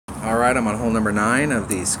Alright, I'm on hole number 9 of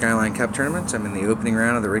the Skyline Cup tournament. I'm in the opening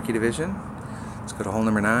round of the rookie division. Let's go to hole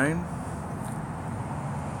number 9.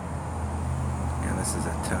 And this is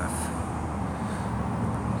a tough.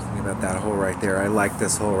 Just think about that hole right there. I like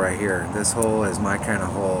this hole right here. This hole is my kind of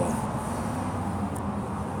hole.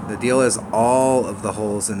 The deal is, all of the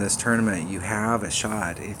holes in this tournament, you have a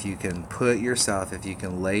shot if you can if you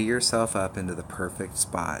can lay yourself up into the perfect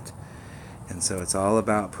spot. And so it's all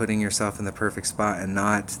about putting yourself in the perfect spot, and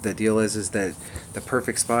the deal is that the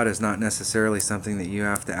perfect spot is not necessarily something that you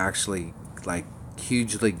have to actually like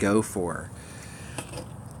hugely go for.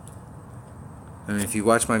 I mean, if you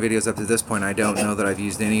watch my videos up to this point, I don't know that I've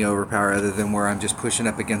used any overpower other than where I'm just pushing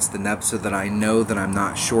up against the nub so that I know that I'm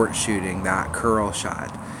not short shooting that curl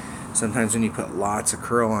shot. Sometimes when you put lots of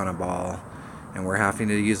curl on a ball, and we're having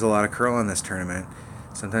to use a lot of curl on this tournament,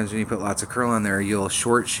 sometimes when you put lots of curl on there, you'll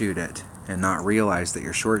short shoot it and not realize that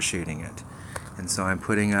you're short shooting it. And so I'm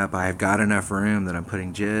putting up, I've got enough room that I'm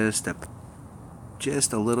putting just a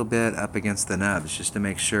little bit up against the nubs just to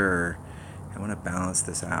make sure. I want to balance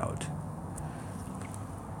this out.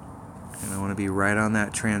 And I want to be right on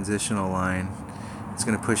that transitional line. It's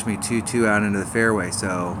going to push me 2-2 out into the fairway,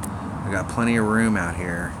 so I got plenty of room out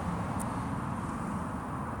here.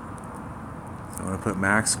 So I want to put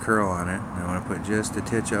max curl on it, and I want to put just a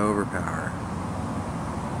titch of overpower,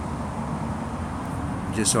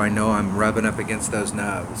 just so I know I'm rubbing up against those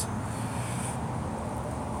nubs.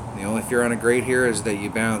 The only fear on a grade here is that you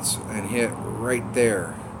bounce and hit right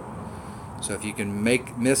there. So if you can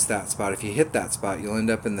miss that spot, if you hit that spot, you'll end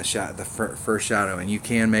up in the first shadow, and you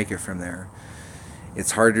can make it from there.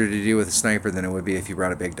 It's harder to do with a sniper than it would be if you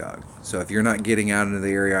brought a big dog. So if you're not getting out into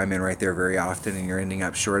the area I'm in right there very often, and you're ending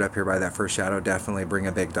up short up here by that first shadow, definitely bring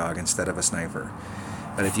a big dog instead of a sniper.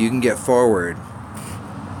 But if you can get forward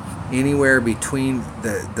anywhere between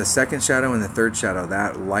the second shadow and the third shadow,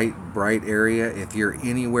 that light bright area, if you're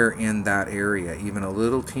anywhere in that area, even a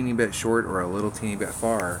little teeny bit short or a little teeny bit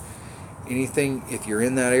far, anything, if you're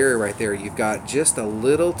in that area right there, you've got just a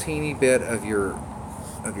little teeny bit of your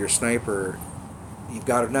sniper. You've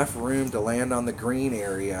got enough room to land on the green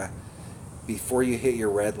area before you hit your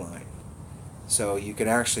red line. So you can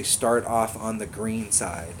actually start off on the green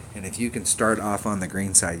side. And if you can start off on the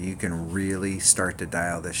green side, you can really start to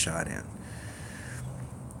dial this shot in.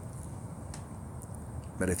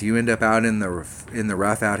 But if you end up out in the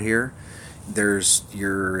rough out here,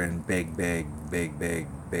 you're in big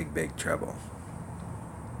trouble.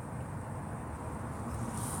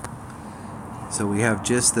 So we have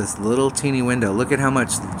just this little teeny window. Look at how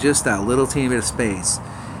much, just that little teeny bit of space.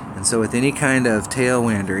 And so with any kind of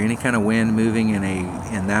tailwind or any kind of wind moving in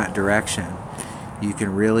that direction, you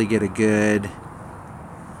can really get a good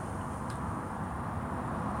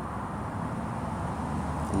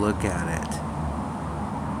look at it.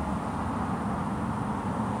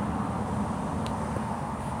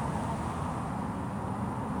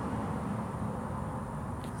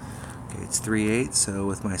 Okay, it's 3/8, so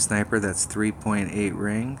with my sniper that's 3.8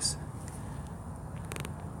 rings.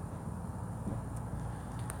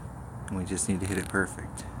 And we just need to hit it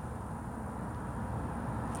perfect.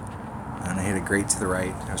 And I hit it great to the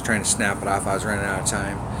right. I was trying to snap it off. I was running out of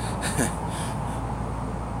time.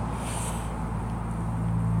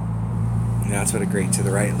 And that's what a great to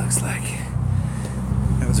the right looks like.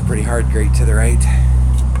 That was a pretty hard great to the right.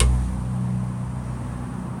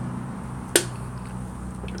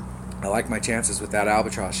 I like my chances with that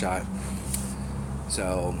albatross shot.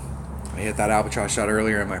 So I hit that albatross shot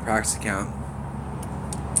earlier in my practice account.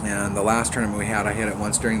 And the last tournament we had, I hit it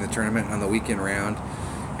once during the tournament on the weekend round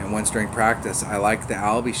and once during practice. I like the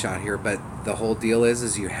Albie shot here, but the whole deal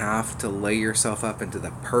is you have to lay yourself up into the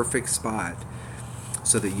perfect spot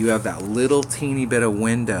so that you have that little teeny bit of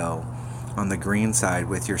window on the green side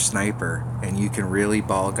with your sniper, and you can really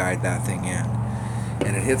ball guide that thing in.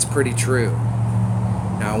 And it hits pretty true.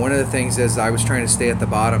 Now, one of the things is I was trying to stay at the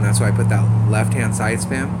bottom. That's why I put that left-hand side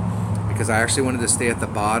spin, because I actually wanted to stay at the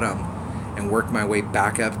bottom and work my way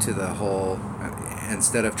back up to the hole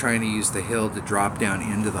instead of trying to use the hill to drop down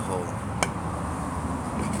into the hole.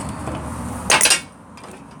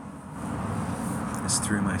 Just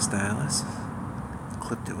threw my stylus,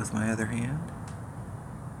 clipped it with my other hand,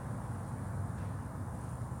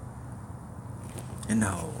 and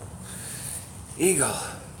no, eagle.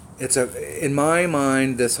 In my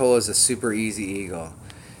mind, this hole is a super easy eagle.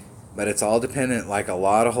 But it's all dependent, like a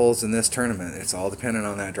lot of holes in this tournament, it's all dependent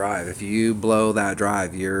on that drive. If you blow that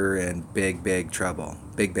drive, you're in big trouble.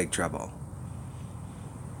 Big trouble.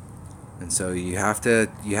 And so you have to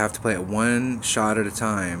play it one shot at a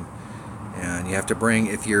time. And you have to bring,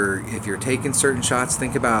 if you're taking certain shots,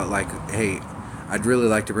 think about like, hey, I'd really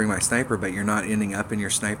like to bring my sniper, but you're not ending up in your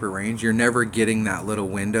sniper range. You're never getting that little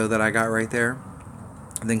window that I got right there.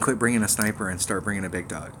 Then quit bringing a sniper and start bringing a big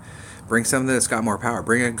dog. Bring something that's got more power.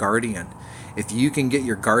 Bring a guardian. If you can get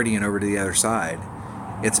your guardian over to the other side,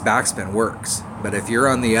 its backspin works. But if you're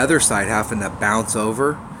on the other side having to bounce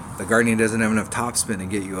over, the guardian doesn't have enough topspin to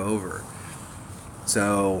get you over.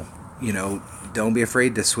 So, you know, don't be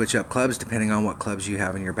afraid to switch up clubs depending on what clubs you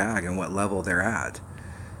have in your bag and what level they're at.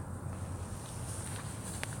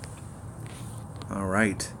 All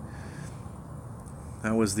right.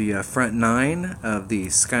 That was the front 9 of the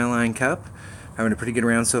Skyline Cup. Having a pretty good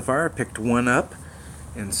round so far. I picked one up.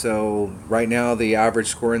 And so right now the average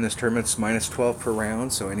score in this tournament is -12 per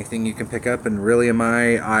round. So anything you can pick up. And really in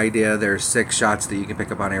my idea there's 6 shots that you can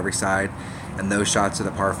pick up on every side. And those shots are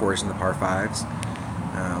the par 4s and the par 5s.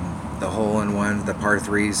 The hole-in-ones, the par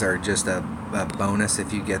 3s are just a bonus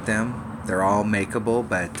if you get them. They're all makeable,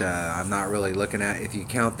 but I'm not really looking at, if you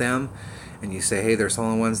count them and you say, hey, there's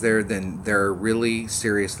hole-in-ones there, then there really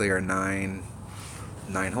seriously are nine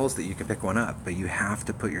holes that you can pick one up, but you have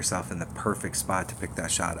to put yourself in the perfect spot to pick that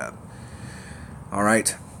shot up. All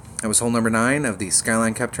right, that was hole number 9 of the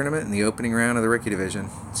Skyline Cup tournament in the opening round of the rookie division.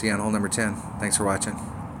 See you on hole number 10. Thanks for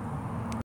watching.